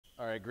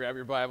All right, grab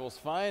your Bibles.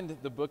 Find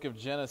the book of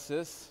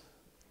Genesis,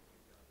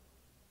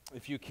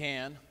 if you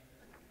can.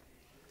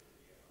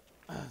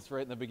 It's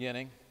right in the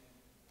beginning.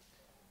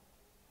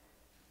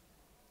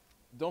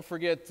 Don't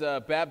forget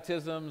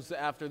baptisms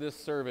after this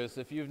service.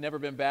 If you've never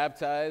been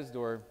baptized,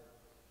 or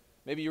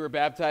maybe you were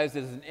baptized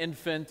as an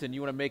infant and you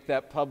want to make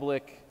that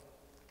public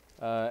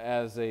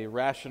as a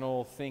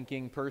rational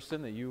thinking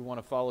person that you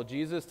want to follow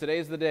Jesus,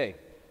 today's the day.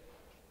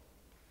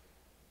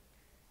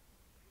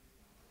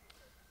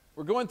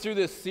 We're going through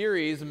this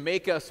series,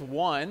 Make Us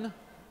One,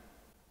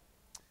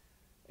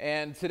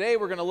 and today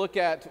we're going to look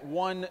at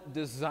one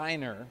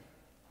designer,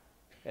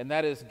 and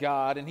that is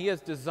God, and He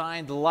has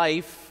designed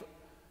life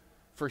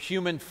for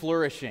human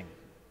flourishing.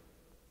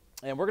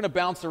 And we're going to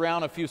bounce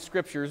around a few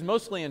scriptures,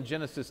 mostly in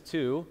Genesis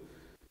 2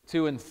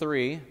 and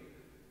 3,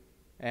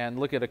 and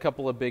look at a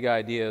couple of big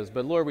ideas.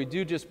 But Lord, we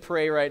do just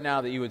pray right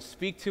now that You would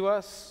speak to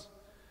us.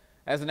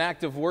 As an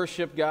act of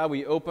worship, God,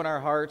 we open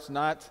our hearts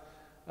not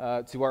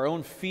to our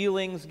own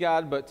feelings,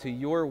 God, but to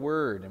Your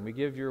word. And we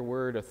give Your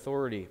word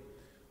authority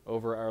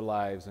over our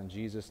lives. In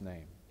Jesus'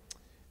 name,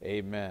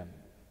 amen.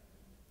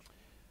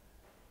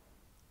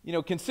 You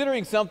know,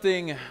 considering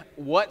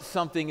what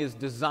something is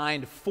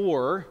designed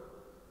for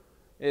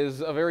is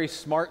a very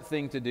smart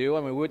thing to do. I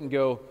mean, we wouldn't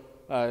go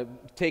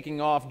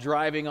taking off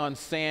driving on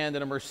sand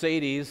in a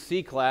Mercedes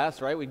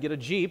C-Class, right? We'd get a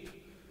Jeep.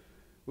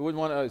 We wouldn't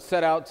want to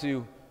set out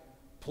to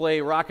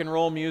play rock and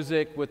roll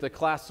music with a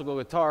classical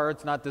guitar.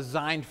 It's not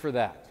designed for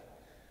that,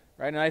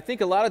 right? And I think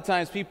a lot of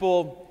times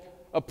people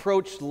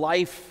approach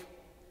life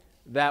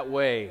that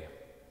way.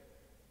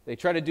 They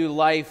try to do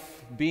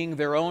life being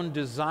their own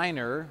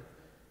designer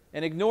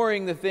and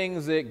ignoring the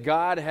things that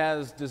God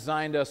has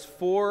designed us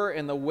for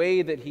and the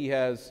way that He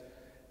has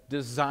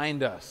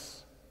designed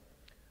us.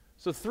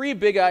 So 3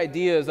 big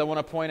ideas I want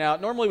to point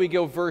out. Normally we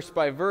go verse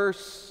by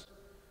verse,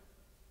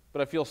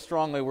 but I feel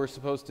strongly we're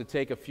supposed to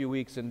take a few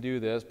weeks and do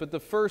this. But the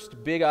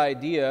first big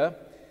idea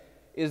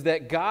is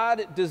that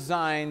God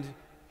designed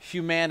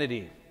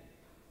humanity.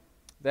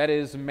 That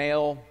is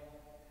male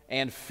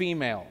and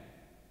female.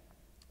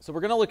 So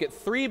we're going to look at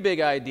 3 big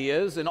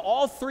ideas, and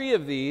all 3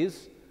 of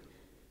these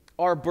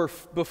are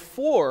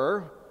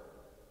before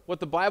what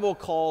the Bible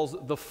calls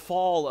the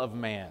fall of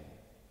man.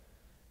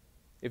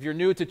 If you're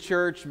new to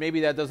church,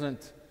 maybe that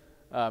doesn't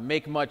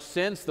make much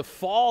sense. The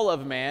fall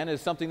of man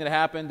is something that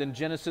happened in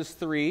Genesis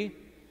 3.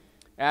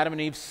 Adam and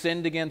Eve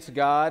sinned against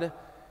God,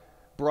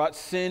 brought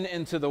sin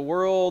into the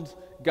world.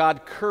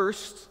 God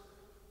cursed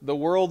the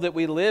world that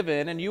we live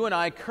in, and you and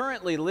I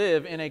currently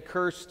live in a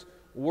cursed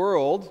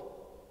world.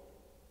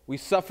 We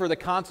suffer the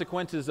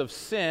consequences of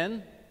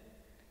sin,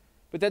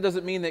 but that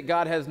doesn't mean that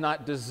God has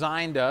not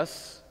designed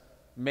us,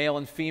 male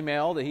and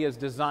female, that He has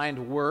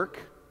designed work,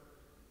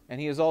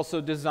 and He has also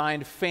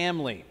designed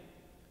family.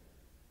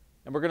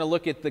 And we're going to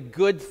look at the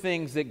good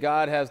things that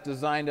God has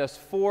designed us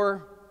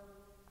for.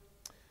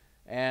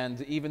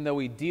 And even though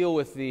we deal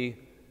with the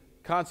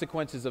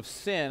consequences of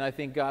sin, I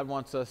think God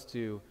wants us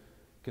to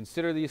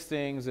consider these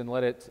things and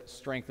let it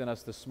strengthen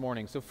us this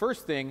morning. So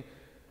first thing,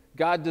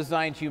 God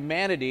designed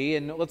humanity,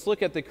 and let's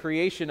look at the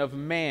creation of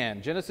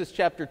man. Genesis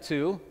chapter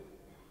 2,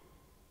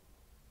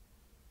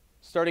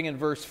 starting in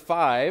verse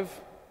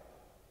 5.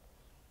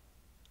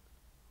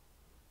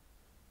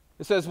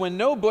 It says, "When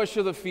no bush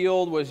of the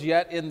field was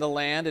yet in the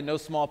land, and no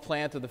small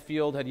plant of the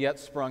field had yet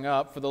sprung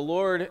up, for the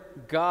Lord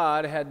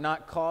God had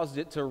not caused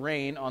it to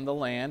rain on the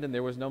land, and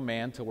there was no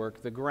man to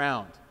work the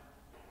ground.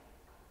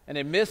 And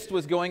a mist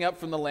was going up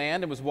from the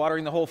land and was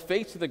watering the whole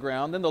face of the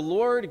ground. Then the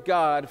Lord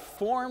God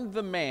formed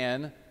the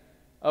man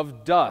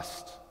of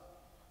dust,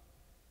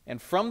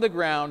 and from the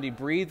ground He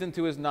breathed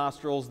into his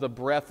nostrils the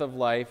breath of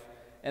life,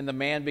 and the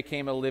man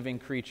became a living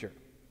creature.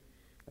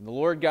 And the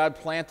Lord God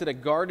planted a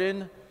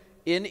garden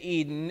in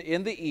Eden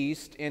in the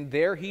east, and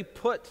there He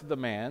put the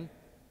man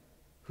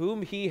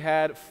whom He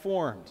had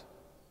formed."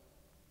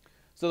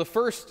 So the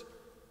first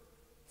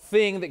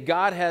thing that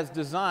God has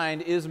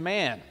designed is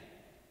man.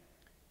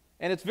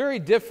 And it's very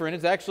different.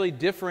 It's actually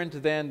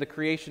different than the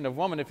creation of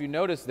woman. If you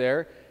notice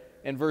there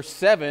in verse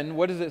 7,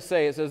 what does it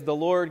say? It says, "The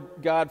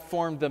Lord God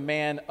formed the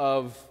man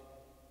of"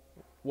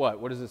 what?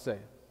 What does it say?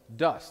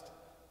 Dust.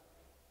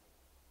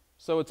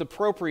 So it's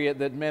appropriate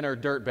that men are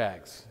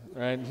dirtbags,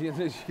 right?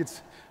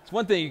 It's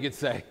one thing you could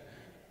say.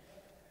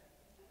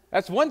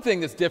 That's one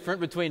thing that's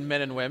different between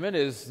men and women,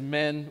 is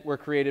men were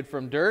created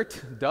from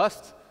dirt,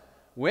 dust.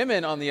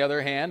 Women, on the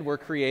other hand, were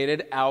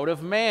created out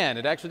of man.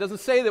 It actually doesn't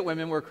say that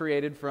women were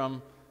created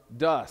from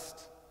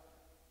dust,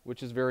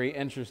 which is very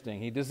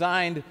interesting. He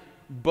designed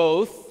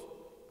both.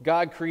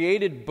 God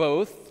created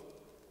both,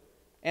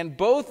 and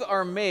both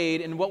are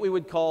made in what we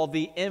would call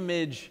the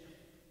image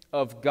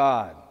of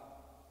God.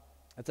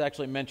 That's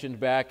actually mentioned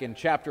back in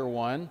chapter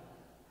 1.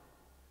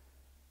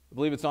 I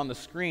believe it's on the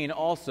screen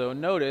also.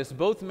 Notice,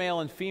 both male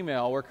and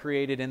female were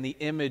created in the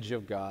image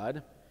of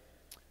God.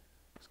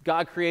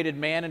 God created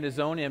man in His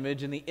own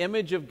image. In the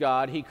image of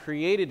God, He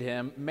created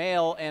him.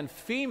 Male and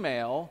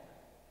female,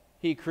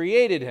 He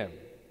created him.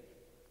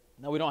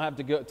 Now, we don't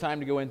have time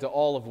to go into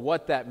all of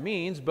what that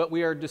means, but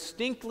we are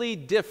distinctly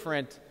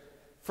different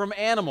from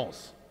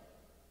animals.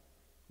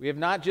 We have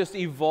not just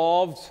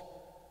evolved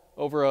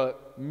over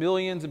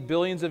millions and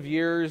billions of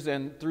years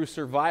and through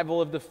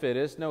survival of the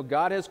fittest. No,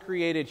 God has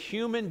created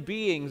human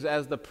beings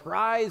as the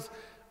prize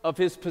of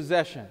his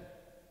possession,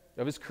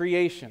 of his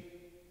creation.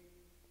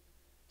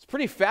 It's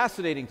pretty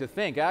fascinating to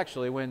think,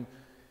 actually, when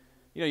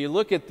you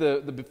look at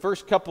the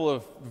first couple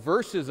of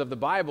verses of the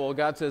Bible.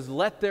 God says,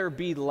 "Let there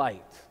be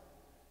light,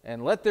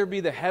 and let there be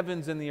the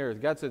heavens and the earth."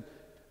 God said,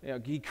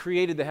 he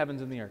created the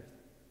heavens and the earth.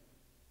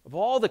 Of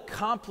all the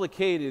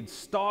complicated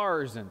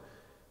stars and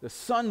the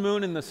sun,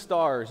 moon, and the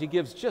stars, he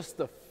gives just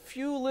a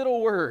few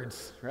little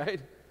words,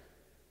 right?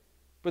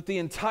 But the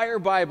entire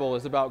Bible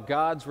is about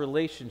God's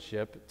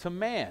relationship to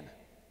man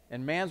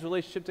and man's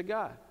relationship to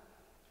God.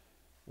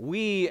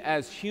 We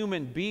as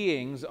human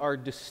beings are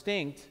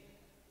distinct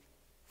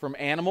from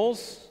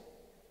animals.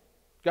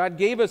 God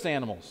gave us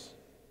animals.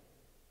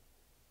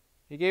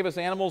 He gave us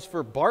animals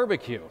for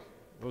barbecue.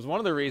 It was one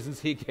of the reasons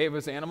he gave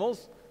us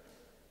animals.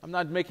 I'm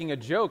not making a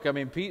joke. I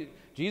mean,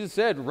 Jesus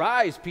said,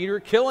 "Rise,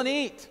 Peter, kill and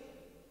eat."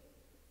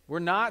 We're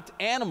not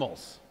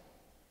animals.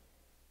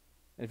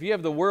 And if you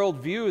have the world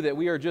view that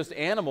we are just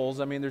animals,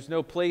 I mean, there's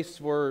no place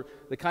for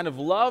the kind of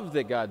love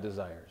that God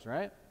desires,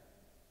 right?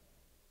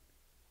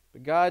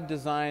 But God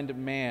designed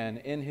man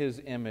in his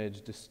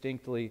image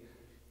distinctly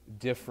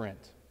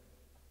different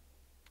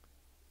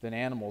than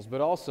animals,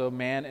 but also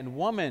man and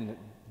woman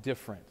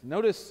different.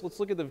 Notice, let's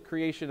look at the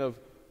creation of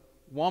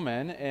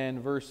woman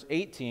in verse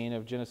 18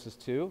 of Genesis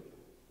 2.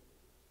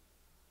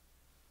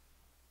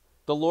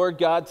 The Lord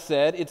God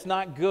said, "It's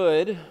not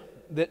good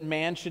that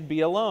man should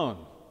be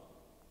alone.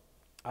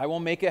 I will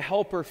make a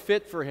helper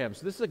fit for him."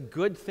 So this is a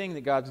good thing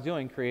that God's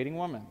doing, creating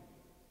woman.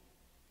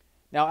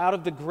 Now out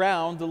of the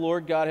ground the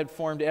Lord God had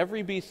formed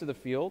every beast of the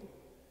field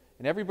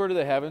and every bird of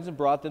the heavens and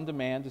brought them to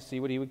man to see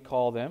what he would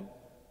call them.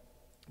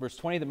 Verse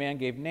 20, the man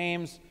gave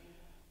names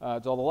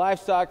to all the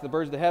livestock, the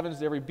birds of the heavens,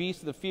 to every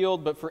beast of the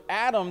field. But for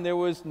Adam there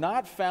was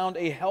not found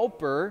a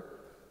helper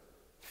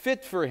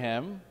fit for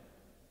him.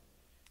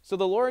 So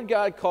the Lord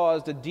God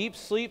caused a deep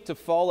sleep to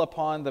fall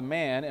upon the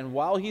man, and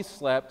while he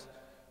slept,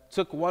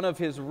 took one of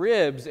his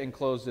ribs and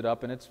closed it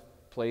up in its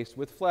place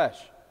with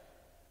flesh.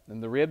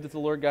 And the rib that the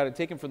Lord God had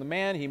taken from the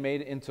man, he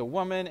made into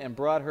woman and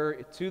brought her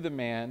to the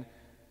man.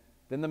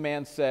 Then the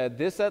man said,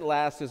 "This at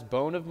last is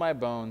bone of my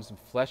bones and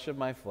flesh of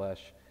my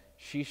flesh.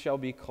 She shall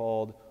be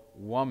called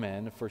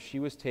woman, for she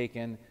was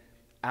taken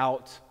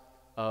out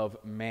of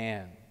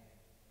man."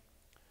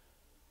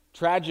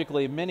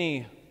 Tragically,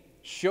 many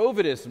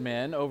chauvinist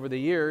men over the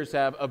years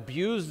have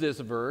abused this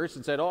verse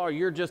and said, "Oh,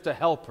 you're just a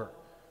helper,"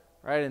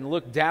 right? And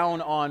look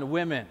down on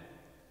women.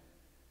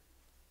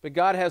 But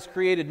God has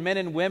created men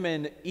and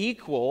women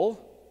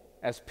equal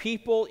as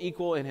people,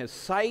 equal in his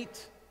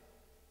sight,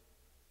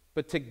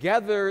 but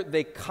together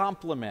they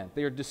complement.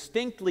 They are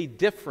distinctly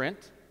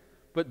different,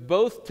 but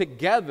both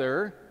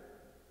together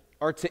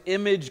are to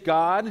image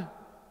God.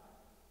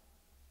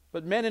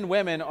 But men and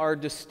women are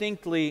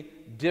distinctly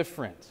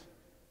different.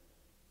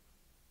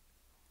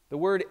 The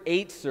word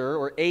Eitzer,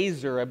 or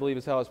Azer, I believe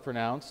is how it's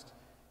pronounced,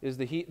 is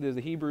the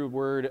Hebrew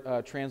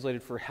word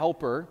translated for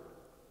helper.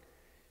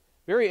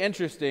 Very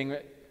interesting.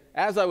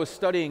 As I was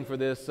studying for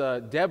this,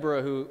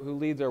 Deborah, who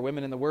leads our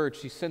Women in the Word,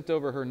 she sent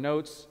over her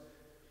notes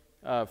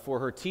for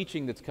her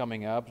teaching that's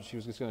coming up. She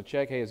was just going to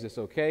check, hey, is this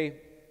okay?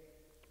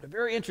 But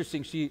very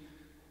interesting.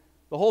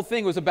 The whole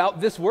thing was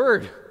about this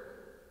word.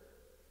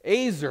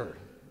 Azer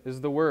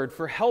is the word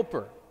for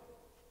helper.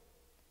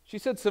 She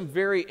said some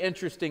very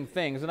interesting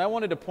things, and I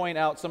wanted to point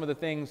out some of the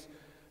things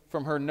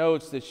from her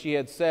notes that she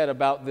had said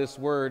about this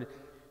word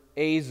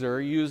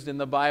Azer used in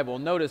the Bible.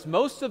 Notice,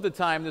 most of the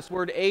time this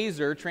word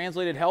Azer,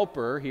 translated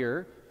helper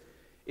here,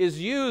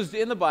 is used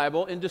in the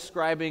Bible in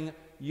describing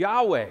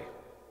Yahweh.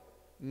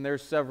 And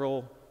there's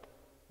several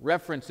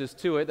references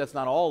to it. That's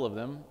not all of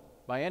them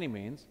by any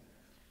means.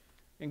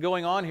 And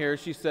going on here,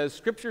 she says,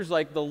 scriptures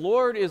like, "The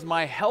Lord is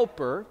my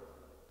helper,"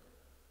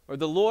 or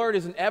 "The Lord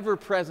is an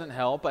ever-present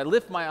help. I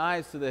lift my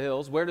eyes to the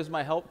hills. Where does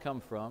my help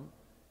come from?"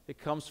 It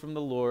comes from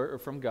the Lord, or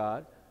from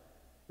God.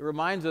 It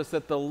reminds us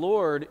that the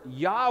Lord,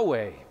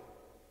 Yahweh,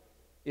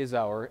 is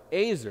our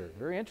Azer.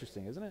 Very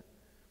interesting, isn't it?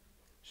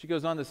 She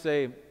goes on to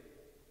say,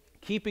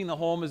 keeping the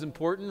home is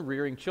important,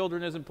 rearing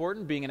children is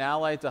important, being an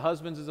ally to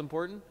husbands is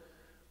important,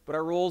 but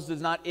our roles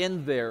does not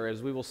end there,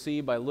 as we will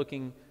see by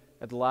looking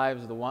at the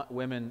lives of the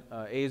women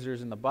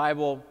Azers in the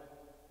Bible.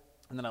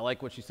 And then I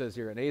like what she says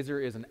here. An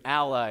Azer is an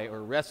ally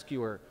or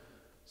rescuer,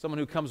 someone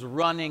who comes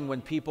running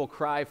when people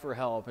cry for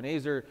help. An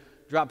Azer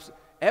drops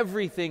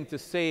everything to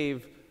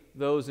save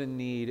those in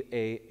need,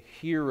 a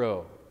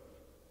hero.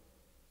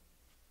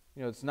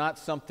 You know, it's not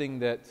something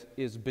that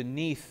is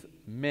beneath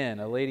men.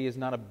 A lady is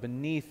not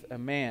beneath a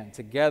man.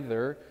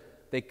 Together,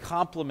 they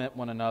complement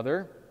one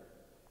another,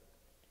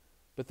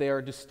 but they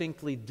are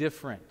distinctly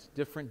different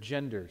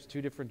genders,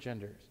 two different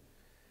genders.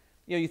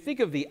 You know, you think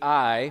of the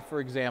eye,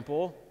 for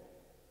example.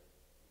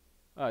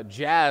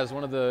 Jazz,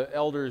 one of the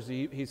elders,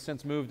 he's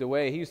since moved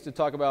away, he used to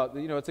talk about,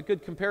 it's a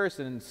good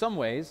comparison in some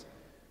ways.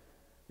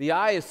 The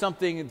eye is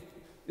something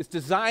it's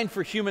designed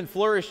for human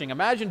flourishing.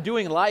 Imagine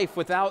doing life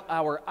without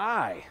our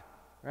eye,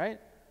 right?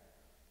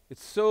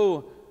 It's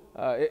so,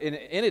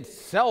 in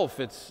itself,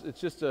 it's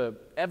just a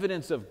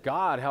evidence of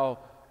God, how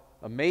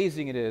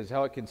amazing it is,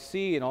 how it can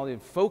see and all the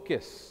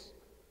focus.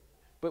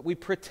 But we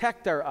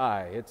protect our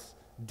eye. It's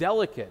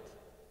delicate,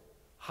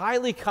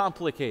 highly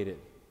complicated.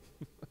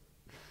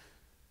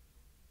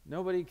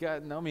 Nobody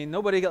got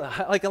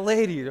like a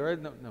lady, right?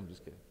 No, I'm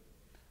just kidding.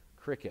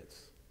 Crickets.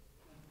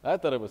 I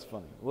thought it was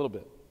funny, a little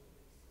bit.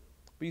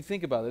 But you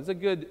think about it, it's a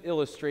good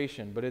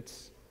illustration, but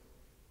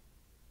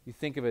you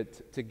think of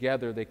it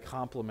together, they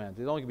complement.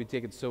 It only can be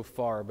taken so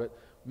far, but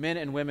men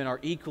and women are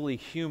equally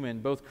human,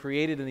 both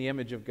created in the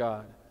image of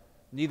God.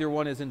 Neither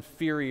one is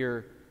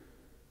inferior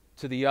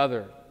to the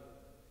other.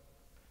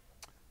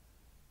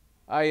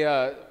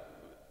 I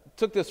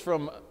took this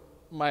from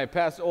my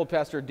old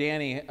pastor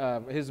Danny,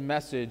 his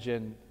message,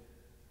 and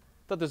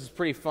thought this was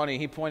pretty funny.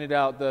 He pointed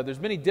out there's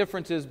many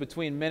differences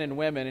between men and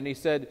women, and he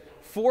said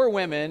 4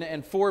 women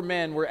and 4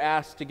 men were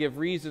asked to give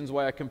reasons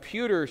why a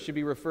computer should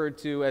be referred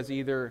to as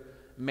either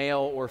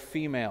male or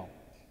female.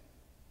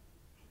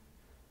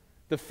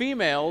 The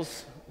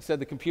females said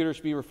the computer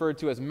should be referred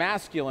to as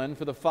masculine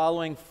for the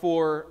following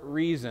 4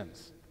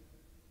 reasons.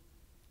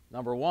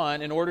 Number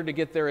 1, in order to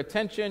get their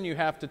attention, you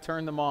have to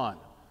turn them on.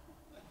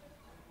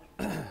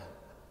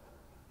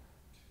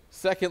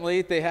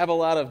 Secondly, they have a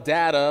lot of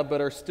data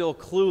but are still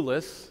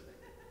clueless.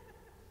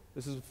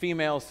 This is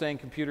females saying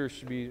computers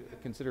should be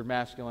considered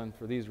masculine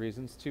for these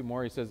reasons. 2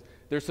 more. He says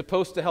they're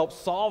supposed to help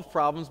solve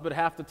problems, but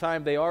half the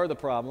time they are the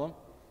problem.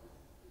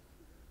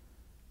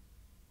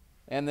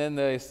 And then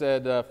they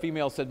said,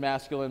 female said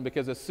masculine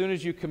because as soon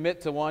as you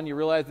commit to one, you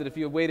realize that if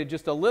you had waited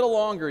just a little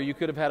longer, you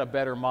could have had a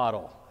better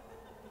model.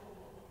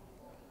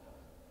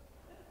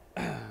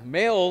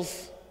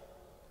 Males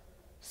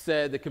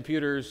said the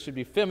computers should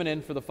be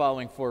feminine for the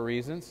following 4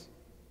 reasons.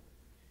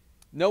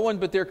 No one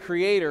but their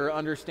creator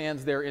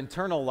understands their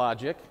internal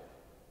logic.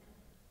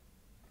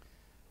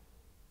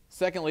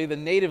 Secondly, the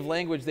native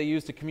language they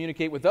use to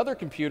communicate with other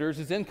computers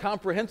is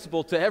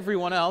incomprehensible to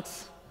everyone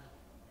else.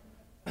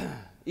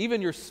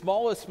 Even your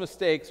smallest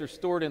mistakes are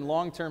stored in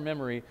long-term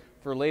memory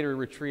for later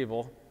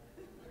retrieval.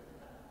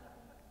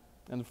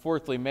 And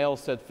fourthly, males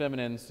said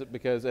feminine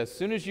because as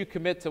soon as you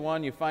commit to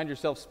one, you find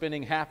yourself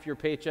spending half your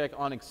paycheck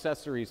on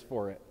accessories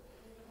for it.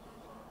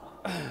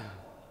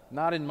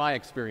 Not in my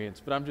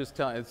experience, but I'm just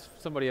telling,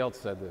 somebody else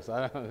said this.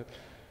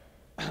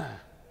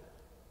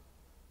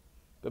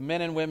 But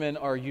men and women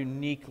are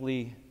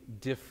uniquely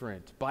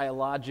different,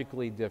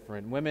 biologically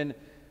different. Women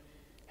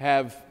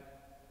have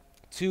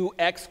 2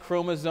 X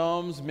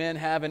chromosomes, men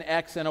have an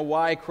X and a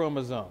Y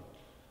chromosome.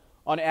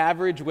 On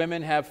average,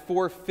 women have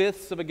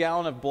 4/5 of a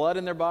gallon of blood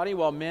in their body,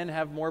 while men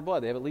have more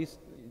blood. They have at least,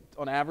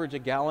 on average,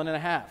 1.5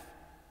 gallons.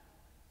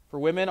 For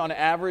women, on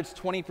average,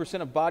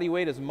 20% of body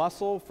weight is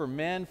muscle. For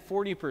men,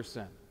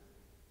 40%.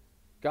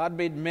 God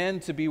made men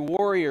to be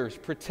warriors,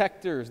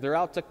 protectors. They're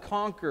out to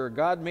conquer.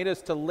 God made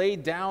us to lay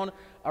down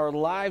our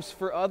lives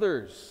for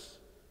others.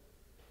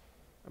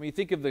 I mean, you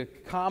think of the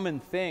common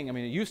thing. I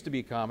mean, it used to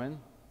be common.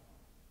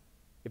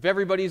 If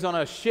everybody's on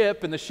a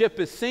ship and the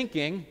ship is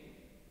sinking,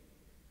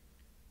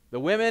 the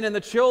women and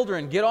the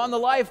children get on the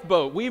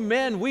lifeboat. We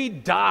men, we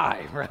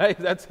die, right?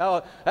 That's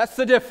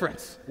the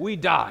difference. We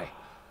die,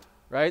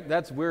 right?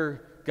 That's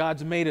where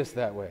God's made us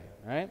that way,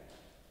 right?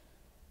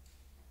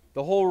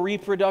 The whole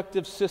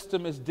reproductive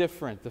system is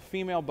different. The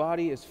female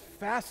body is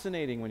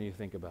fascinating when you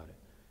think about it.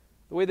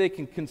 The way they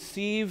can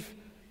conceive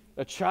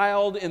a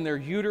child in their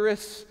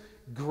uterus,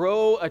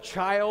 grow a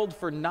child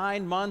for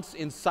 9 months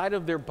inside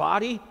of their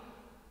body,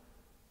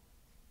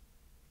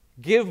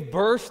 give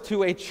birth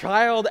to a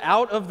child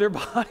out of their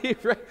body,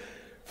 right?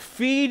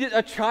 Feed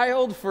a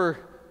child for,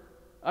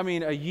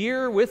 a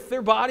year with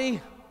their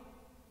body.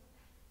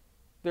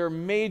 There are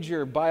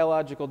major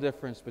biological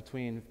difference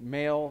between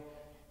male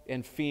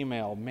and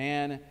female,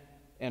 man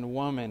and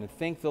woman.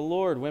 Thank the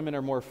Lord, women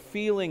are more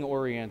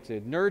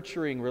feeling-oriented,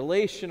 nurturing,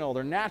 relational.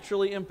 They're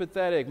naturally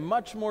empathetic,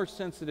 much more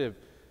sensitive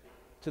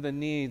to the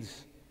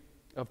needs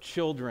of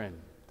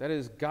children. That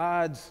is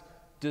God's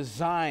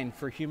design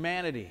for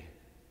humanity.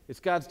 It's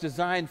God's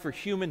design for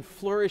human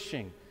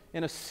flourishing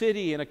in a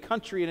city, in a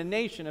country, in a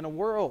nation, in a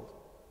world.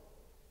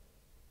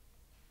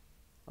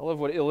 I love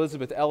what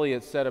Elizabeth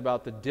Elliot said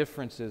about the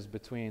differences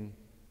between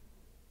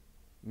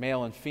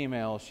male and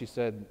female. She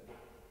said,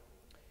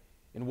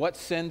 in what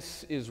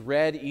sense is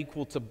red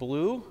equal to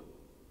blue?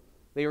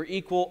 They are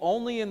equal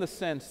only in the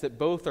sense that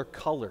both are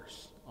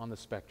colors on the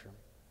spectrum.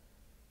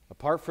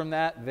 Apart from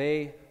that,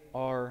 they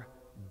are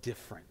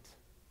different,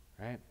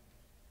 right?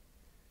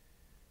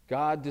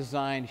 God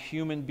designed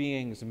human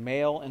beings,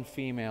 male and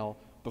female,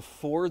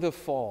 before the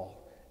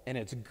fall, and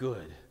it's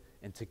good.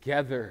 And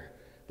together,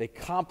 they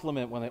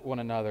complement one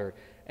another.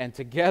 And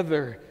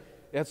together,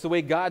 that's the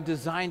way God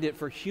designed it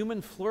for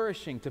human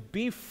flourishing, to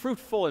be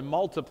fruitful and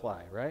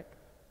multiply, right?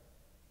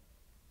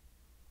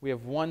 We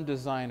have one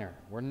designer.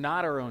 We're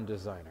not our own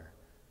designer.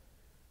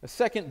 A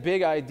second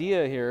big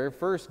idea here,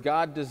 first,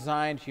 God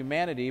designed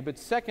humanity, but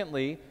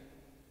secondly,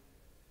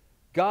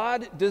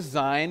 God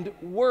designed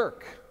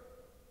work.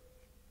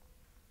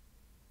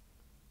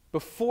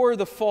 Before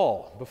the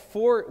fall,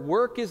 before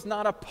work is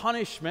not a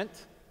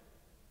punishment,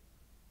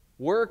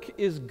 work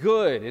is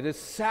good. It is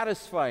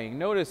satisfying.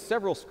 Notice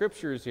several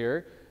scriptures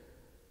here.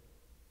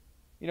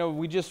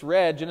 We just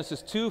read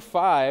Genesis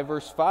 2:5,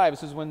 verse 5. It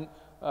says,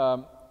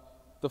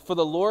 for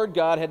the Lord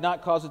God had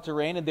not caused it to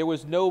rain, and there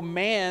was no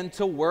man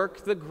to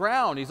work the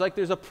ground. He's like,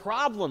 there's a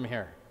problem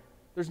here.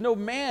 There's no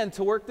man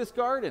to work this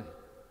garden.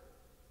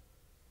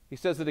 He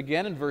says it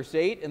again in verse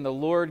 8, and the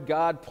Lord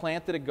God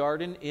planted a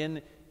garden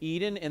in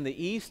Eden in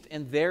the east,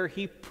 and there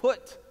he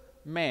put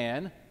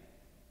man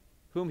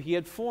whom he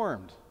had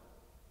formed.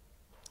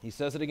 He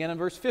says it again in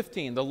verse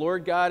 15. The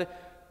Lord God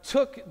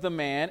took the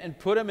man and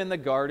put him in the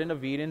Garden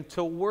of Eden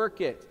to work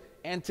it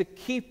and to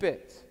keep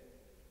it.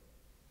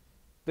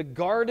 The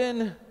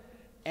garden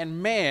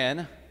and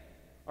man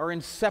are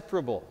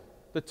inseparable.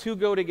 The two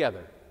go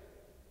together.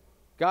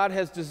 God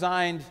has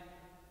designed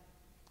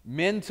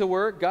men to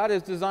work. God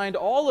has designed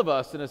all of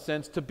us, in a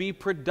sense, to be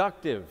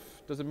productive.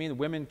 Doesn't mean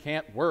women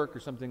can't work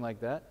or something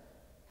like that.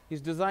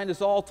 He's designed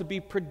us all to be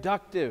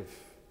productive,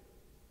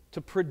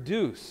 to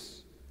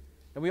produce.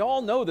 And we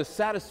all know the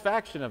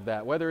satisfaction of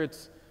that, whether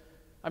it's,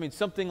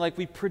 something like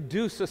we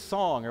produce a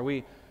song or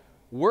we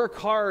work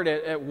hard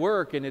at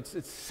work, and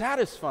it's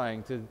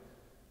satisfying to,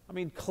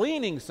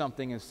 cleaning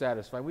something is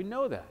satisfying. We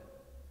know that.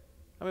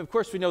 Of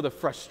course, we know the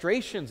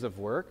frustrations of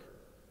work.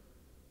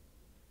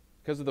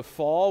 Because of the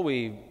fall,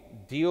 we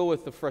deal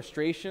with the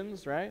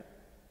frustrations, right?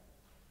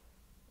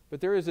 But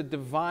there is a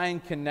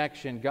divine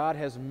connection. God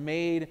has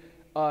made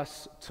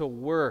us to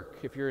work.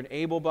 If you're an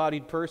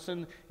able-bodied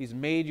person, He's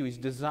made you, He's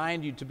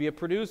designed you to be a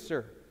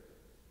producer.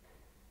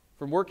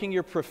 From working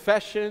your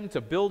profession,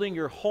 to building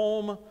your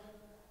home,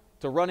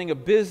 to running a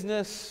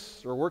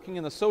business, or working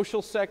in the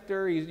social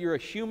sector, you're a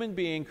human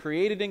being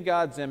created in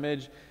God's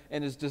image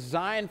and is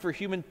designed for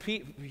human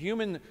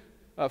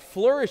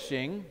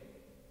flourishing.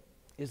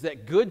 Is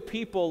that good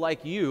people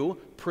like you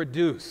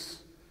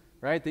produce,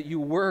 right? That you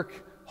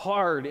work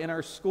hard in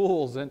our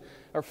schools and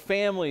our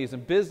families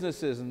and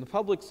businesses and the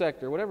public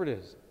sector, whatever it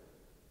is.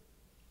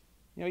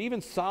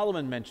 Even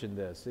Solomon mentioned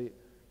this.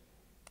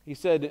 He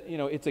said,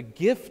 it's a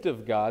gift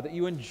of God that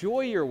you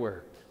enjoy your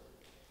work.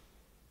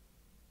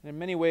 And in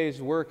many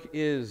ways, work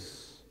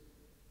is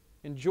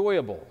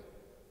enjoyable.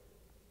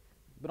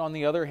 But on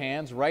the other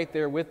hand, right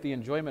there with the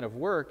enjoyment of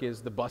work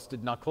is the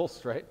busted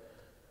knuckles, right?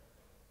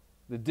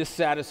 The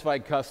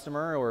dissatisfied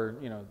customer, or,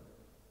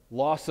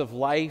 loss of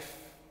life.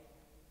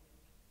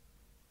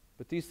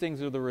 But these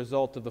things are the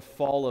result of the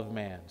fall of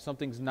man.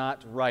 Something's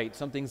not right.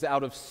 Something's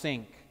out of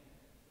sync.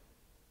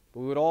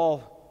 But we would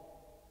all,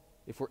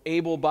 if we're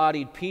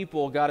able-bodied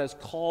people, God has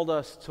called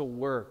us to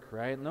work,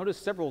 right? Notice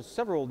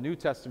several New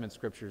Testament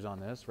scriptures on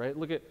this, right?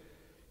 Look at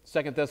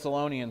 2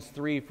 Thessalonians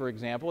 3, for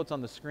example. It's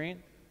on the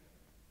screen.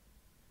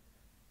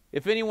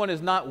 If anyone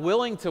is not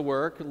willing to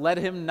work, let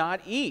him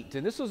not eat.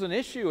 And this was an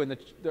issue in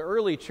the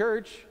early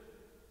church.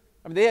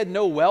 They had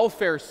no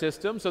welfare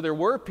system, so there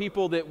were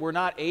people that were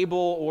not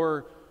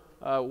able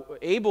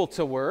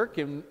to work,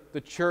 and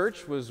the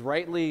church was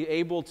rightly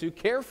able to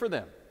care for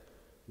them.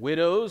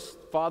 Widows,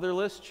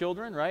 fatherless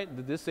children, right?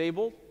 The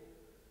disabled.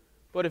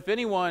 But if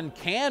anyone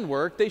can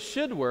work, they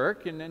should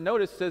work. And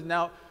notice it says,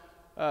 now,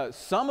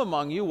 some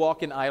among you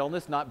walk in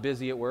idleness, not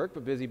busy at work,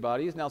 but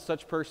busybodies. Now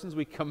such persons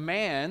we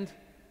command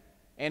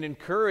and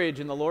encourage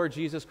in the Lord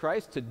Jesus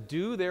Christ to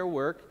do their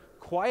work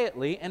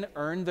quietly and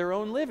earn their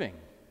own living.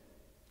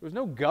 There was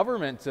no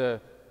government to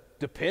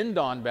depend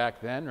on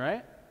back then,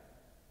 right?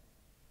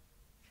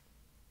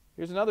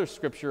 Here's another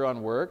scripture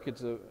on work.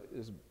 It's a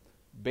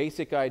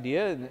basic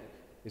idea, and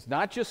it's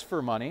not just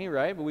for money,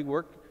 right? But we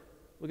work,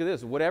 look at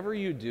this, whatever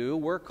you do,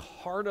 work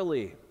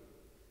heartily.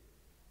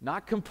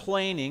 Not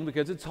complaining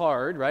because it's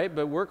hard, right?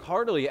 But work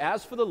heartily,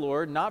 as for the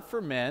Lord, not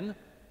for men,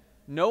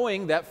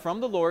 knowing that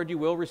from the Lord you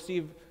will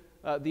receive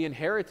the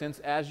inheritance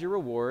as your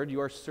reward.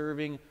 You are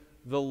serving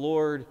the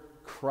Lord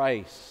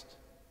Christ.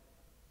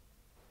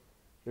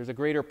 There's a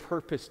greater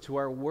purpose to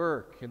our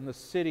work in the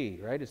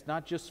city, right? It's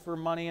not just for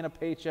money and a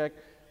paycheck.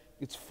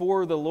 It's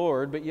for the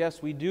Lord. But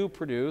yes, we do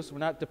produce. We're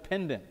not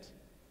dependent.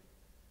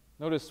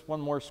 Notice one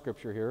more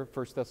scripture here,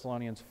 1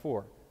 Thessalonians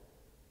 4.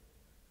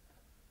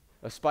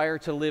 Aspire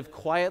to live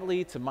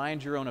quietly, to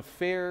mind your own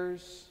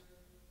affairs,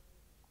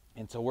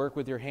 and to work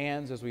with your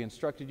hands as we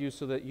instructed you,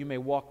 so that you may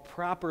walk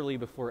properly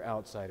before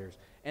outsiders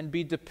and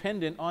be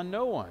dependent on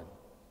no one.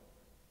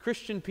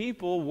 Christian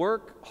people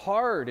work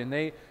hard, and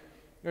they're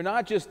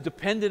not just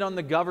dependent on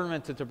the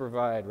government to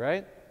provide,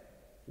 right?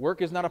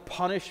 Work is not a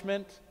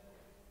punishment.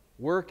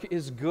 Work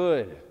is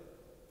good.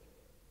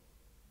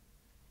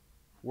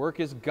 Work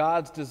is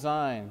God's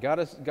design.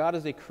 God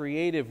is a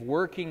creative,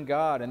 working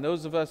God, and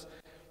those of us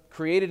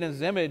created in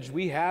His image,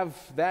 we have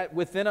that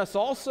within us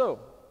also.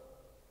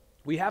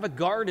 We have a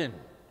garden.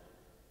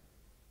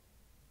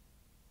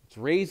 It's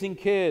raising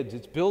kids.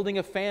 It's building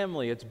a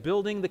family. It's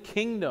building the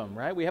kingdom,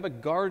 right? We have a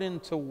garden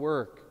to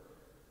work.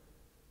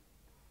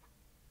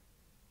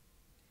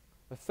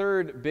 A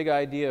third big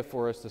idea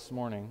for us this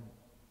morning.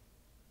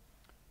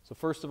 So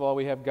first of all,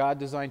 we have God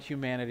designed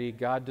humanity,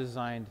 God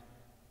designed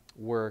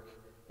work,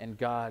 and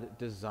God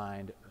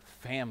designed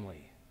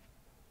family.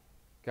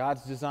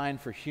 God's design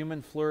for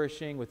human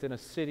flourishing within a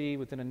city,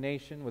 within a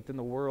nation, within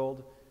the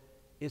world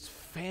is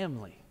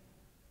family.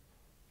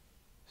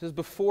 It says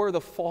before the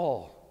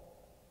fall,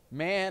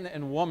 man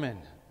and woman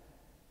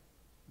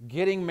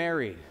getting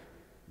married,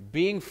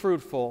 being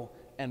fruitful,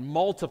 and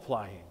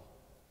multiplying.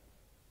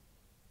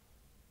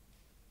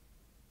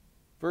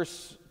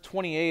 Verse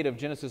 28 of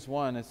Genesis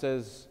 1, it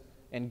says,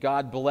 "And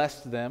God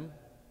blessed them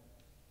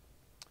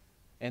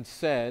and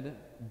said,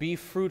 'Be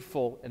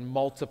fruitful and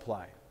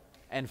multiply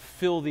and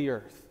fill the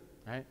earth.'"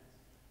 Right?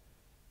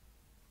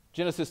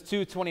 Genesis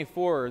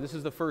 2:24, this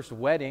is the first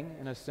wedding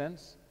in a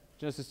sense.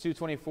 Genesis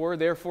 2:24,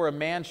 "Therefore a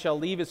man shall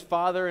leave his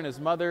father and his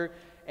mother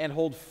and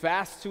hold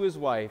fast to his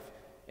wife,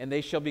 and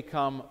they shall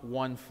become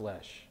one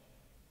flesh.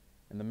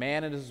 And the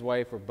man and his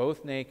wife were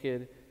both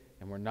naked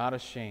and were not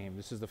ashamed."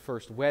 This is the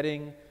first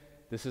wedding.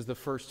 This is the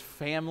first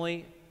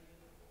family.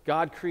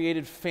 God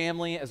created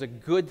family as a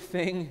good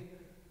thing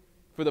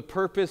for the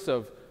purpose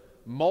of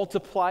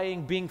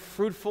multiplying, being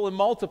fruitful and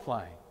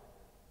multiplying.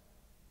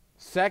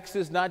 Sex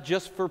is not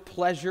just for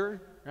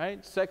pleasure,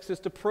 right? Sex is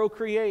to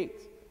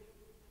procreate.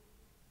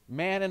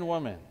 Man and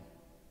woman.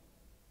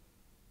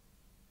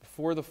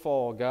 Before the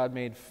fall, God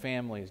made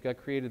families. God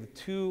created the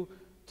two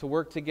to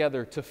work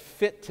together, to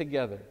fit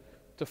together,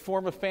 to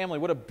form a family.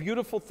 What a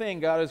beautiful thing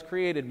God has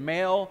created,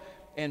 male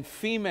and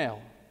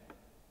female.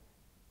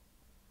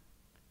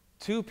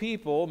 Two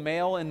people,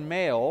 male and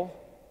male,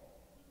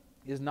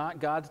 is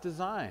not God's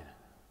design.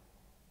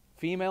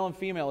 Female and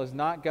female is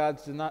not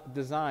God's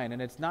design.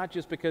 And it's not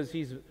just because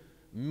he's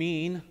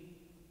mean.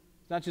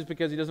 It's not just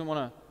because he doesn't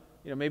want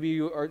to, maybe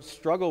you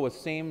struggle with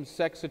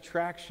same-sex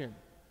attraction.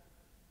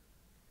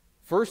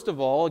 First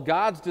of all,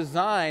 God's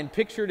design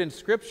pictured in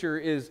Scripture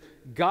is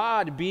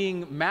God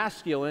being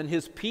masculine,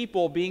 his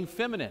people being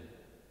feminine.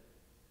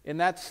 In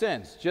that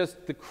sense,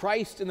 just the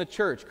Christ in the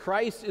church.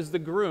 Christ is the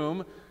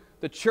groom.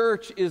 The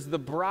church is the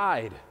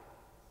bride.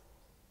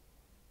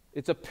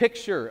 It's a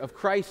picture of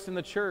Christ in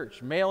the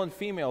church, male and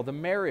female, the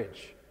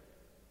marriage.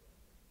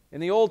 In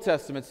the Old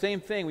Testament,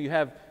 same thing. We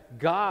have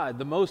God,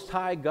 the Most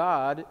High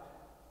God,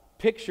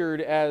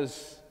 pictured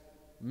as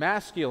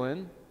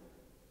masculine,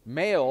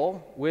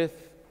 male,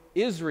 with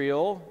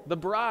Israel, the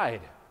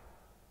bride.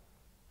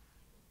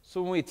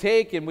 So when we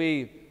take and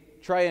we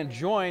try and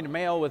join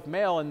male with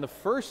male, in the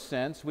first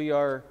sense, we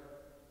are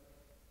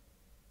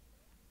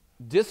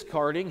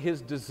discarding his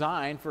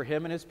design for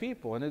him and his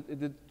people. And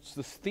it's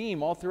this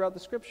theme all throughout the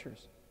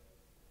Scriptures.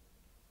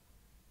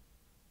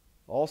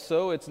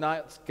 Also, it's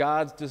not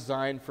God's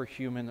design for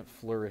human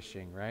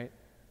flourishing, right?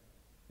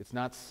 It's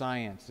not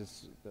science.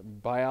 It's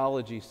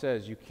biology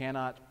says you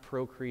cannot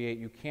procreate,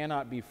 you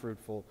cannot be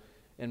fruitful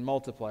and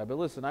multiply. But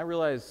listen, I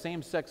realize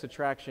same-sex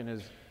attraction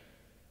is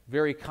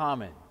very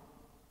common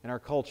in our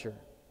culture.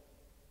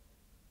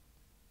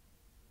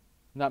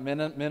 Not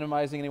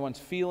minimizing anyone's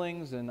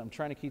feelings, and I'm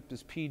trying to keep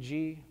this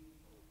PG.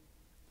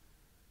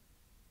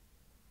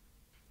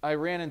 I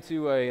went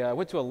to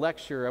a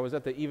lecture. I was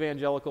at the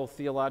Evangelical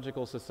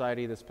Theological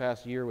Society this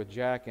past year with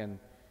Jack, and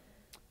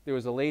there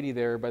was a lady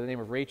there by the name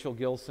of Rachel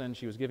Gilson.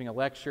 She was giving a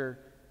lecture.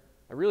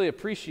 I really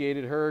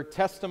appreciated her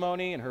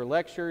testimony and her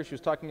lecture. She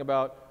was talking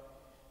about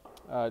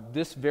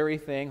this very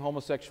thing,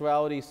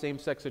 homosexuality,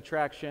 same-sex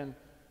attraction.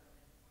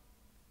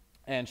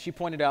 And she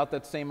pointed out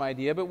that same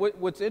idea. But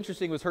what's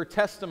interesting was her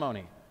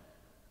testimony.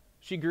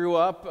 She grew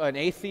up an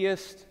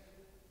atheist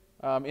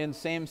in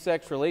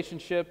same-sex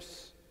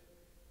relationships.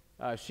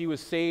 She was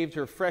saved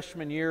her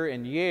freshman year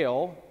in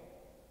Yale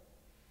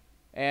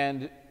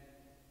and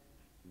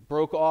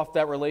broke off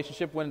that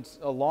relationship, went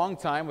a long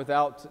time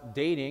without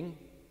dating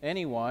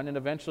anyone, and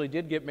eventually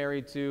did get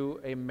married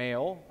to a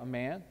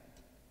man,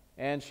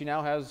 and she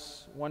now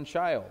has one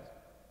child.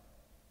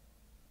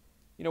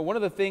 One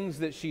of the things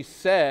that she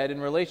said in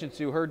relation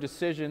to her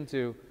decision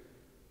to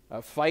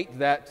fight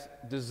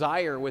that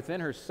desire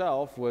within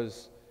herself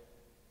was,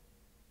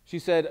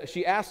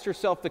 she asked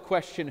herself the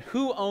question,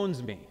 who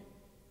owns me?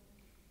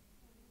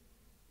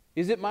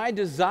 Is it my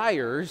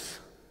desires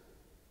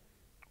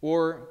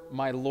or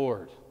my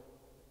Lord?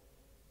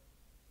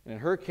 And in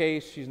her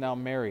case, she's now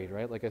married,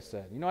 right? Like I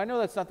said. I know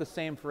that's not the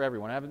same for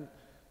everyone. I have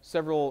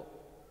several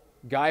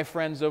guy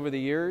friends over the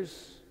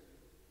years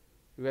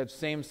who had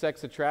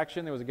same-sex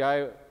attraction. There was a guy,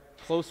 a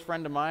close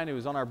friend of mine, who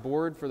was on our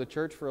board for the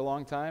church for a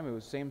long time, who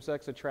was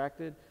same-sex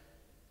attracted.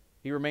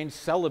 He remained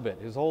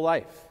celibate his whole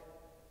life.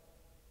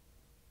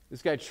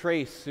 This guy,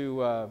 Trace,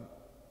 who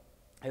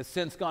has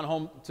since gone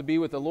home to be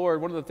with the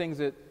Lord, one of the things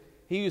that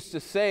he used to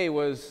say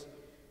was,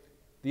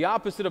 the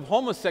opposite of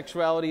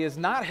homosexuality is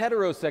not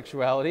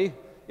heterosexuality,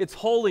 it's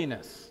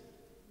holiness.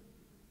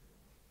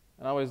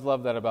 And I always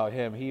loved that about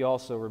him. He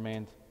also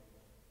remained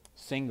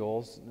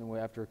singles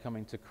after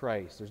coming to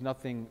Christ. There's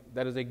nothing,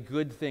 that is a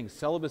good thing.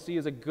 Celibacy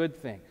is a good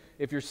thing.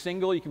 If you're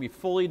single, you can be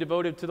fully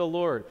devoted to the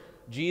Lord.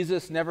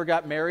 Jesus never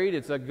got married.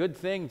 It's a good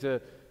thing to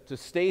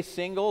stay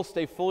single,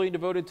 stay fully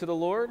devoted to the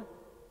Lord.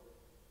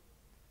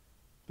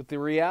 But the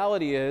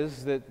reality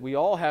is that we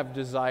all have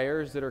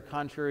desires that are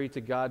contrary to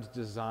God's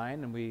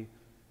design, and we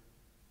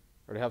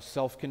are to have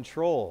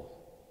self-control.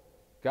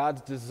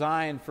 God's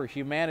design for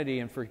humanity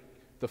and for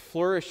the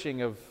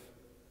flourishing of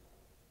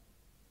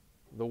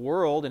the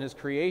world and His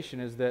creation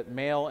is that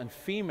male and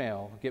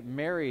female get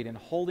married in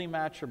holy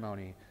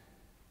matrimony,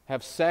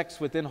 have sex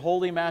within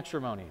holy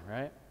matrimony,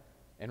 right?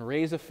 And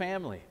raise a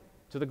family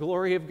to the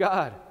glory of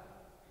God.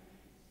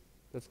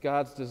 That's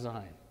God's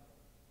design.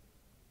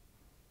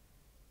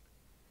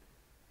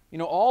 You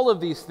know, all of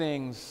these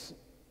things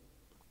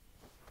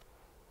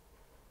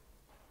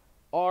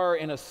are,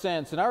 in a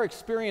sense, in our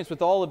experience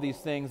with all of these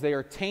things, they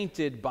are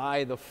tainted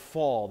by the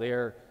fall. They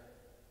are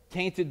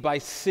tainted by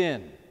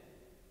sin.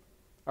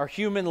 Our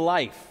human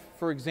life,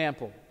 for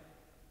example,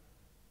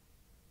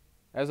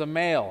 as a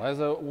male, as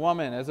a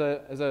woman, as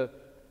a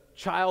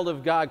child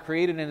of God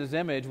created in His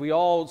image, we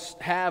all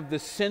have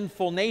this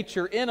sinful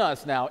nature in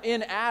us now.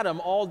 In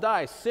Adam, all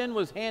die. Sin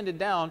was handed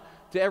down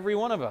to every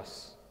one of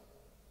us.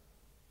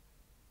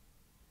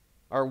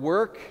 Our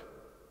work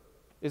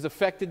is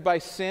affected by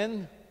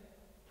sin.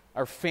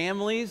 Our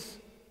families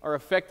are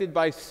affected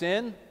by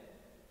sin.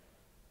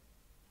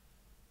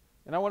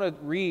 And I want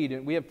to read,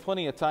 and we have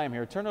plenty of time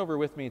here. Turn over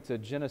with me to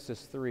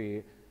Genesis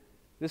 3.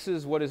 This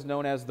is what is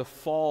known as the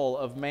fall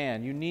of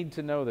man. You need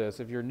to know this.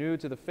 If you're new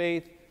to the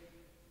faith,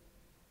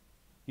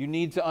 you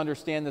need to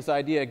understand this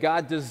idea.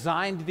 God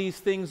designed these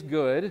things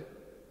good.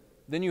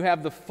 Then you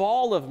have the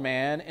fall of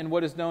man and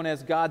what is known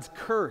as God's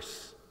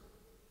curse.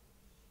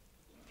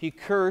 He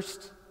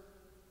cursed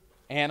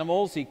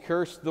animals, He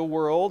cursed the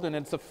world, and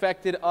it's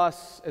affected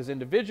us as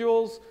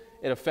individuals,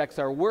 it affects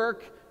our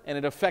work, and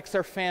it affects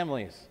our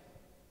families.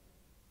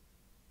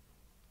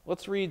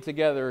 Let's read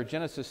together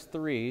Genesis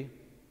 3,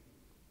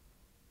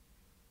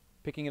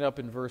 picking it up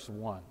in verse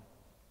 1.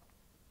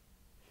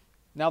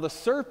 Now the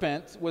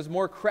serpent was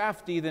more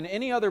crafty than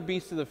any other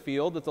beast of the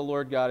field that the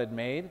Lord God had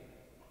made.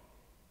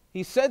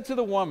 He said to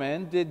the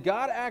woman, "Did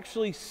God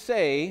actually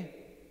say,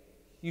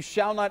 'You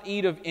shall not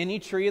eat of any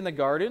tree in the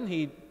garden'?"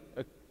 He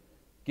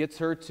gets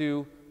her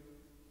to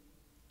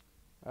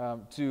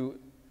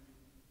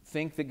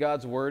think that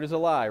God's word is a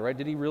lie, right?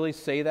 Did He really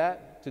say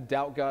that? To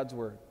doubt God's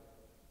word.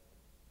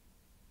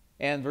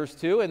 And verse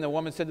 2, and the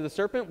woman said to the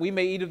serpent, "We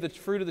may eat of the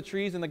fruit of the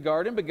trees in the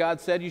garden, but God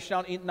said, 'You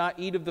shall not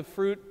eat of the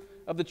fruit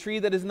of the tree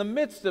that is in the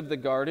midst of the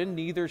garden,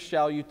 neither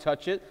shall you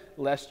touch it,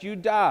 lest you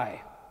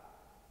die.'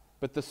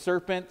 But the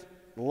serpent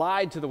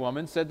lied to the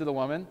woman, said to the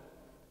woman,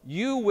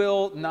 'You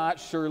will not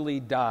surely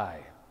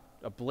die.'"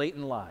 A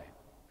blatant lie.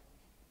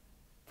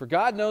 "For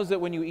God knows that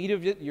when you eat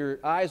of it,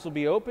 your eyes will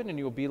be opened, and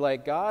you will be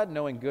like God,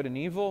 knowing good and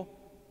evil."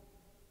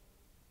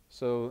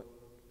 So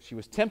she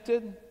was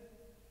tempted,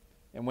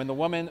 and when the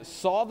woman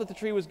saw that the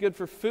tree was good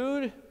for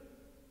food,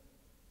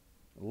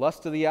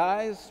 lust of the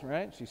eyes,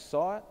 right? She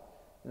saw it,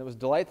 and it was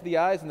delight to the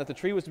eyes, and that the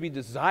tree was to be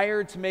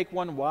desired to make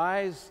one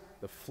wise,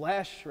 the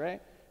flesh,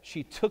 right?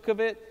 She took of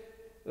it,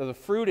 of the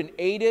fruit, and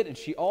ate it, and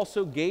she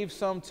also gave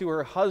some to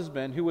her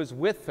husband who was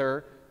with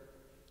her,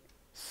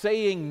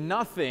 saying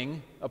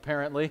nothing,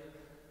 apparently,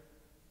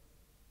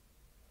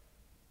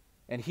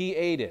 and he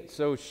ate it.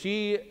 So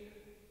she,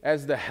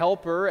 as the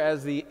helper,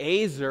 as the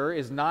azer,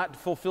 is not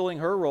fulfilling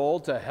her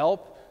role to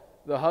help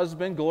the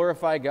husband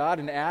glorify God,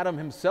 and Adam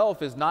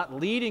himself is not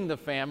leading the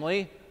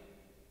family.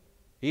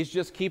 He's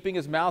just keeping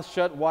his mouth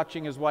shut,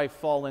 watching his wife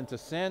fall into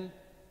sin.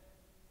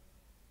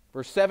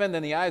 Verse 7,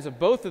 then the eyes of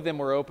both of them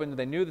were opened, and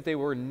they knew that they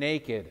were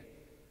naked.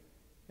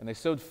 And they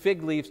sewed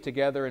fig leaves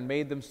together and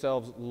made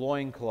themselves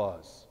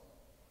loincloths,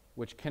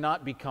 which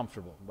cannot be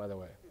comfortable, by the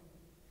way.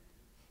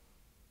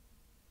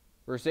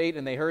 Verse 8,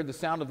 and they heard the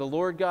sound of the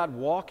Lord God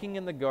walking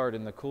in the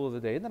garden in the cool of the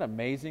day. Isn't that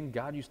amazing?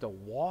 God used to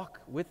walk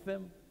with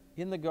them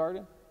in the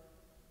garden.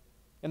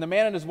 And the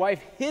man and his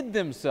wife hid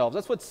themselves.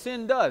 That's what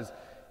sin does.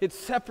 It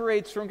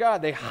separates from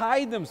God. They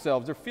hide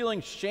themselves. They're feeling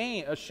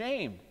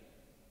ashamed.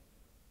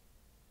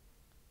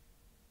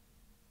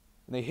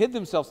 And they hid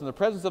themselves in the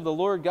presence of the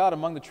Lord God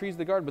among the trees of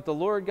the garden. But the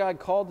Lord God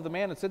called to the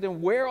man and said to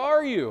him, "Where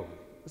are you?"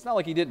 It's not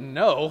like he didn't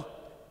know,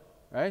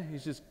 right?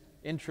 He's just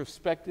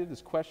introspective,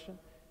 this question.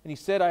 And he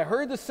said, "I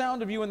heard the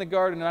sound of you in the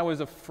garden, and I was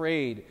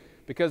afraid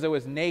because I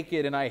was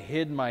naked and I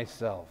hid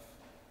myself."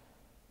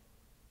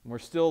 And we're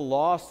still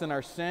lost in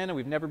our sin, and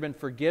we've never been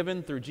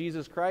forgiven through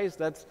Jesus Christ.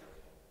 That's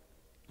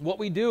what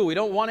we do. We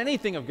don't want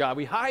anything of God.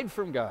 We hide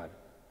from God.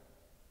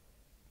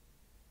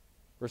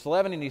 Verse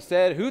 11, and he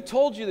said, "Who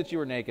told you that you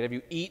were naked? Have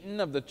you eaten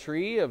of the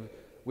tree of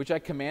which I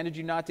commanded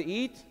you not to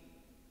eat?"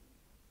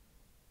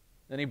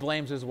 Then he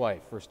blames his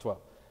wife. Verse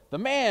 12. The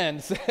man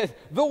said,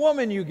 "The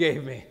woman you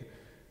gave me."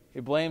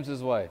 He blames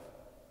his wife.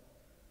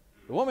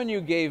 "The woman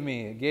you gave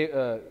me,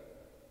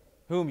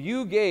 whom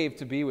you gave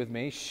to be with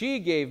me, she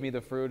gave me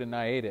the fruit, and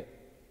I ate it."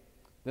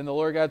 Then the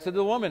Lord God said to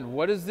the woman,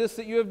 "What is this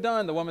that you have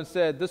done?" The woman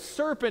said, "The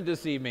serpent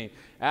deceived me."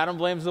 Adam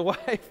blames the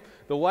wife.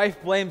 The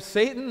wife blames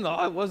Satan.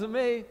 "No, it wasn't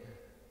me."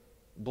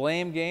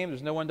 Blame game.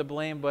 There's no one to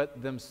blame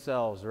but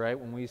themselves, right?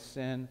 When we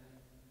sin.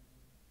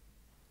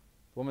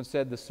 The woman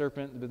said, "The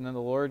serpent," but then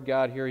the Lord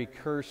God here, he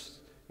cursed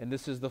And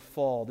this is the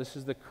fall. This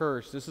is the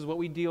curse. This is what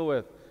we deal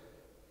with.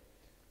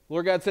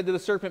 Lord God said to the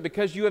serpent,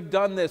 because you have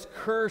done this,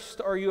 cursed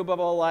are you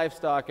above all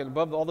livestock and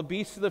above all the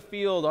beasts of the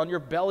field. On your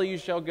belly you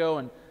shall go,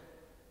 and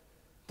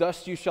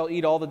dust you shall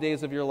eat all the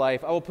days of your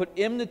life. I will put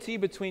enmity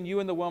between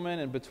you and the woman,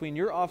 and between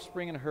your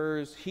offspring and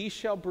hers. He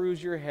shall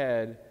bruise your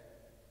head,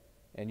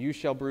 and you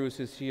shall bruise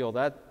his heel.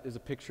 That is a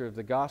picture of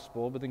the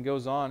gospel, but then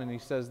goes on and he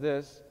says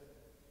this.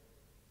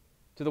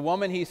 To the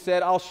woman he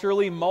said, I'll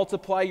surely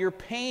multiply your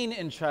pain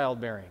in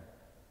childbearing.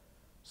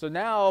 So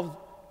now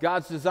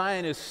God's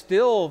design is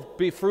still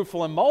be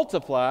fruitful and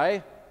multiply,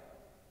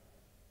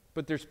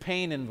 but there's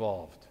pain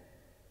involved.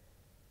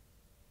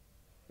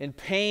 In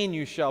pain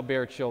you shall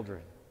bear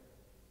children.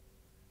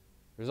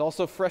 There's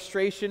also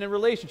frustration in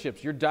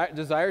relationships. Your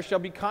desire shall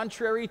be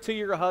contrary to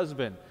your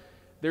husband.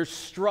 There's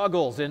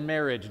struggles in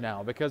marriage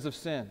now because of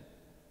sin.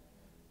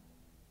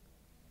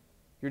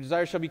 Your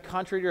desire shall be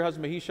contrary to your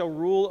husband, but he shall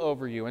rule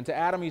over you. And to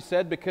Adam he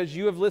said, because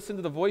you have listened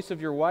to the voice of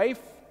your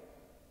wife,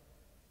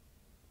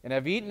 and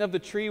have eaten of the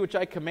tree which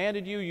I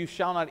commanded you, you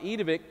shall not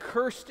eat of it.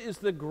 Cursed is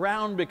the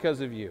ground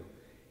because of you.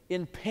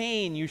 In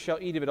pain you shall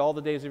eat of it all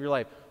the days of your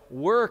life.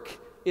 Work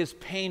is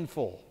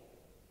painful.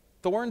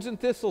 Thorns and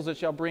thistles it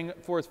shall bring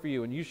forth for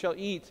you, and you shall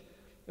eat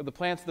of the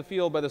plants of the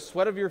field by the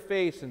sweat of your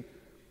face, and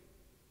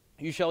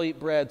you shall eat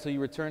bread till you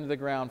return to the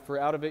ground, for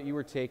out of it you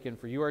were taken,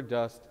 for you are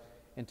dust,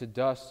 and to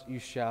dust you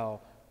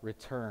shall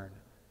return.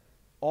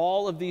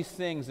 All of these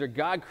things that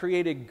God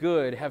created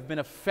good have been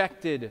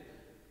affected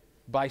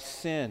by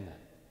sin.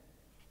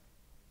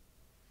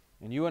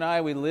 And you and I,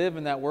 we live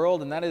in that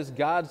world, and that is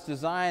God's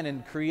design,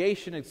 and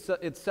creation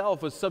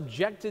itself was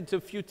subjected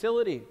to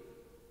futility.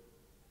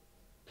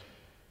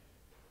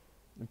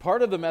 And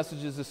part of the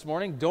message is this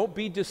morning, don't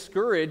be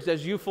discouraged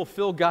as you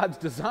fulfill God's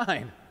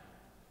design.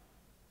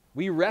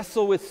 We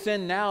wrestle with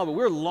sin now, but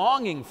we're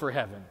longing for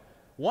heaven.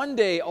 One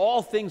day,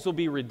 all things will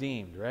be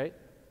redeemed, right?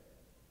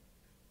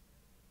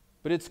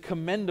 But it's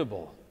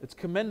commendable. It's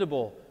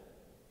commendable,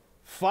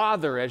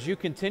 Father, as you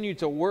continue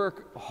to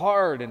work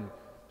hard and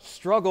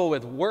struggle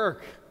with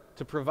work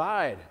to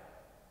provide.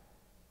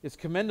 It's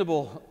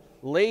commendable,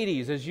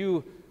 ladies, as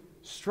you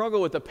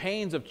struggle with the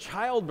pains of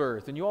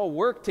childbirth and you all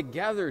work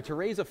together to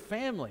raise a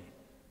family.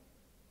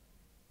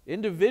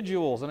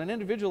 Individuals, on an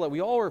individual level,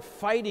 we all are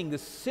fighting the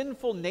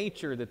sinful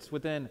nature that's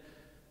within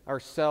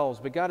ourselves,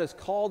 but God has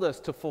called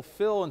us to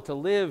fulfill and to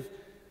live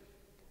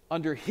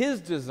under His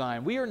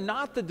design. We are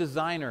not the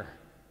designer.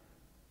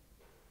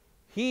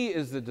 He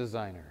is the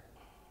designer.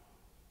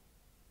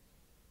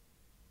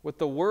 What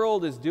the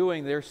world is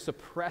doing, they're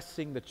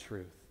suppressing the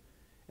truth.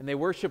 And they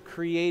worship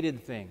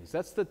created things.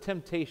 That's the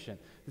temptation.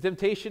 The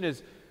temptation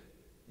is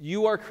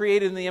you are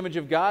created in the image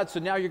of God, so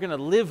now you're going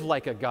to live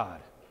like a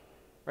God.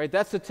 Right?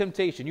 That's the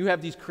temptation. You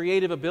have these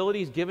creative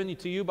abilities given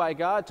to you by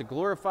God to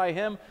glorify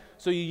Him,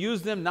 so you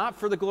use them not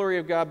for the glory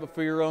of God, but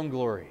for your own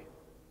glory.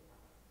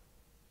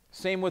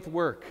 Same with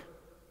work.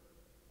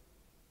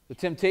 The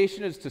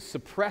temptation is to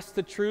suppress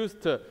the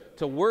truth,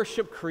 to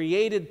worship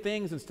created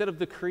things instead of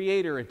the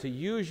Creator, and to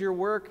use your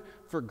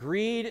work for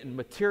greed and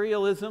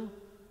materialism,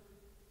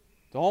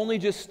 to only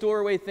just store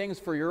away things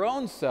for your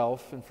own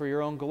self and for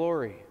your own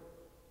glory.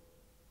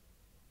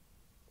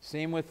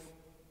 Same with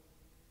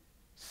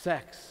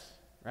sex,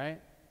 right?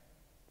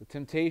 The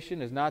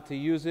temptation is not to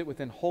use it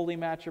within holy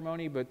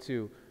matrimony, but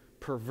to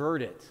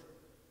pervert it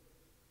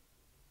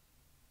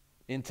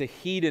into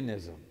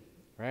hedonism,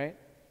 right?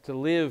 To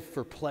live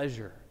for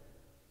pleasure.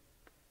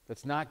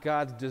 That's not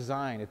God's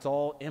design. It's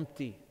all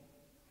empty.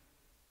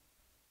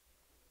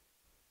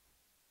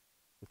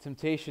 The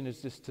temptation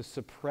is just to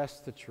suppress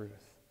the truth.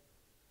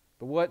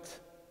 But what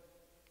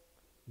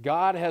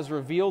God has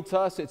revealed to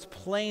us, it's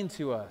plain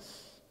to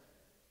us.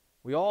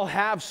 We all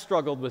have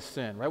struggled with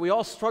sin, right? We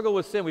all struggle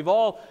with sin. We've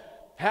all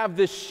have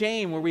this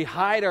shame where we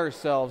hide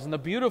ourselves. And the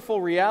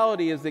beautiful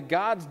reality is that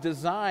God's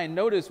design,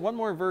 notice one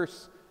more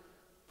verse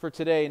for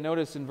today.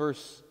 Notice in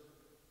verse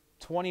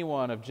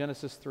 21 of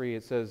Genesis 3,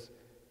 it says,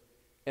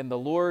 "And the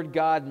Lord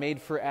God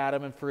made for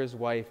Adam and for his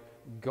wife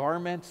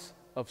garments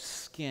of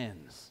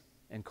skins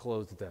and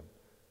clothed them."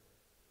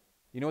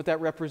 You know what that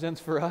represents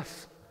for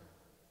us?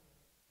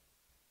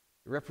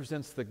 It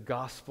represents the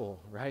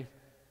gospel, right?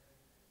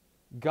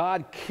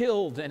 God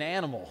killed an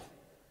animal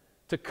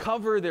to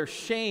cover their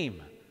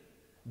shame.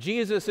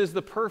 Jesus is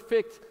the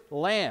perfect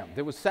lamb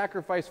that was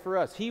sacrificed for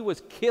us. He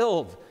was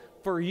killed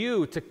for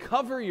you to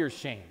cover your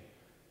shame.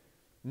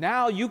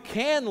 Now you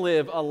can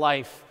live a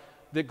life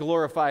that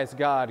glorifies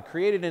God,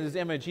 created in His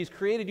image. He's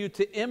created you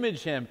to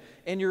image Him,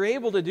 and you're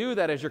able to do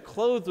that as you're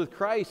clothed with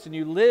Christ and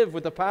you live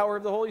with the power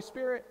of the Holy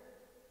Spirit.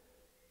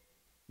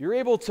 You're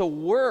able to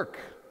work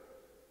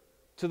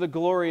to the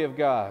glory of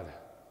God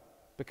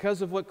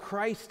because of what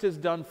Christ has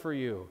done for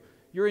you.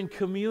 You're in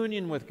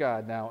communion with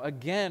God now.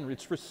 Again,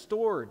 it's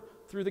restored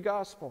through the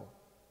gospel.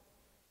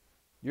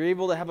 You're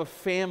able to have a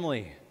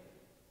family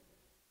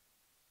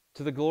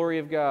to the glory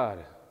of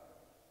God.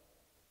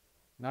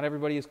 Not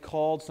everybody is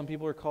called. Some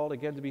people are called,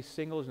 again, to be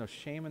single. There's no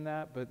shame in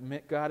that.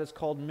 But God has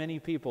called many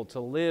people to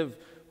live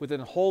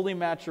within holy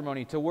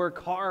matrimony, to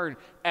work hard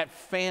at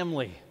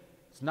family.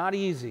 It's not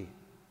easy.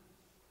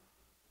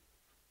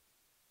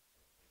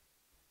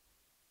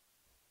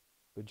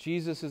 But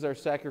Jesus is our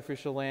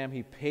sacrificial lamb.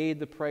 He paid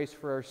the price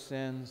for our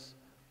sins.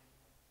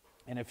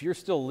 And if you're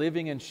still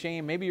living in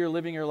shame, maybe you're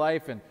living your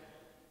life and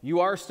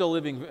you are still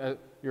living,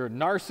 you're a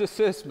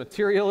narcissist,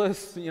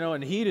 materialist,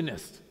 and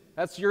hedonist.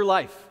 That's your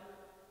life.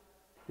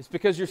 It's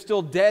because you're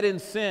still dead in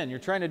sin. You're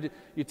trying to,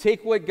 you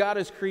take what God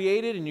has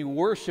created and you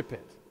worship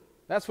it.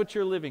 That's what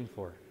you're living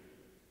for.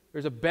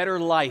 There's a better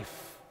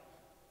life.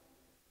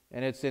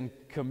 And it's in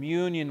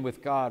communion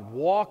with God,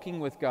 walking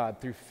with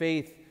God through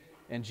faith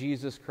in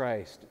Jesus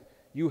Christ.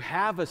 You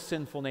have a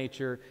sinful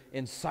nature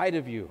inside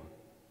of you.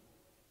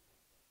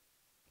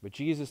 But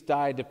Jesus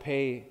died to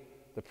pay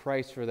the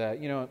price for that.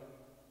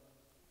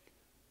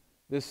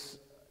 This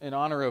in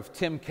honor of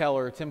Tim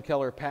Keller. Tim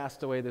Keller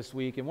passed away this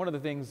week, and one of the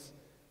things,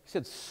 he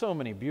said so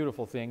many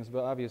beautiful things,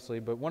 but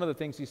one of the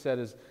things he said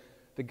is,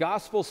 the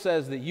gospel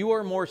says that you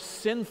are more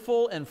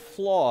sinful and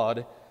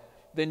flawed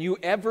than you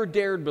ever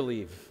dared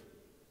believe,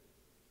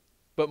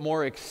 but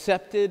more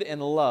accepted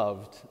and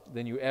loved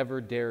than you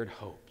ever dared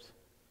hoped.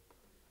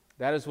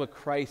 That is what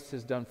Christ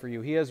has done for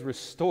you. He has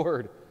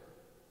restored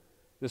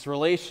this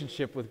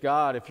relationship with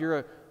God. If you're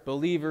a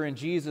believer in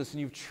Jesus and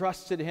you've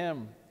trusted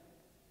Him,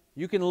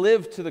 you can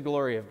live to the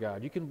glory of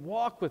God. You can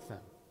walk with Him.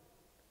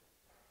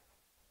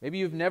 Maybe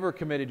you've never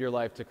committed your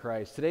life to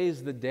Christ. Today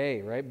is the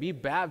day, right? Be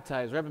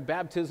baptized. We're having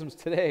baptisms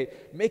today.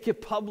 Make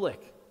it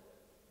public.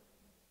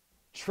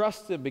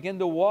 Trust Him. Begin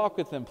to walk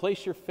with Him.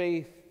 Place your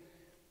faith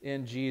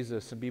in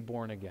Jesus and be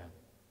born again.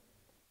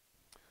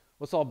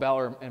 Let's all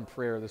bow in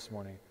prayer this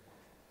morning.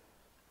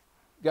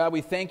 God,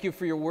 we thank You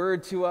for Your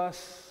word to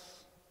us.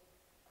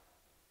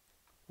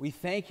 We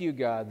thank You,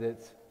 God,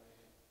 that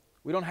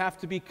we don't have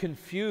to be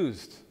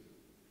confused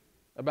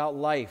about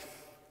life,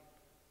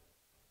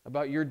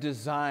 about Your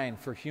design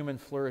for human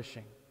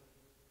flourishing.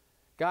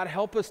 God,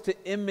 help us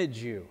to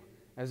image You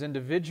as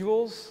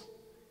individuals,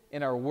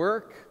 in our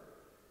work,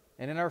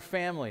 and in our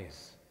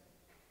families.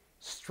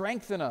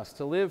 Strengthen us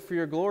to live for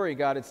Your glory,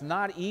 God. It's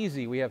not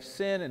easy. We have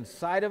sin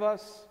inside of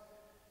us,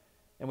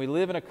 and we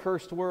live in a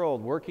cursed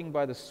world, working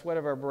by the sweat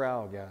of our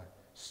brow, God.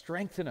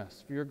 Strengthen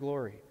us for Your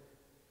glory.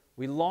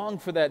 We long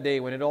for that day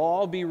when it'll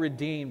all be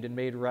redeemed and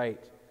made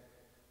right.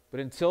 But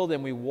until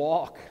then, we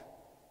walk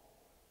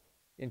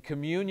in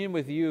communion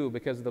with You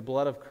because of the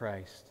blood of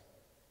Christ.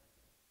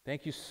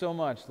 Thank You so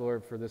much,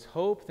 Lord, for this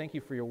hope. Thank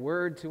You for Your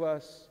word to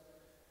us.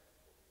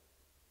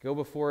 Go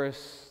before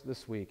us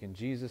this week. In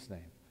Jesus' name,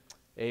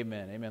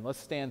 amen. Amen. Let's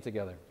stand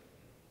together.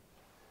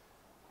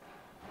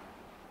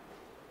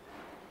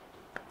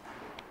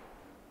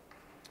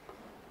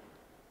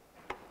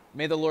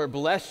 May the Lord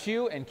bless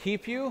you and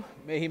keep you.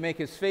 May He make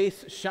His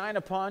face shine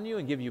upon you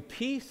and give you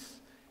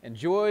peace and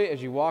joy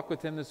as you walk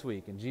with Him this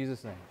week. In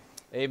Jesus' name,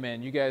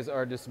 amen. You guys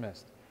are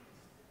dismissed.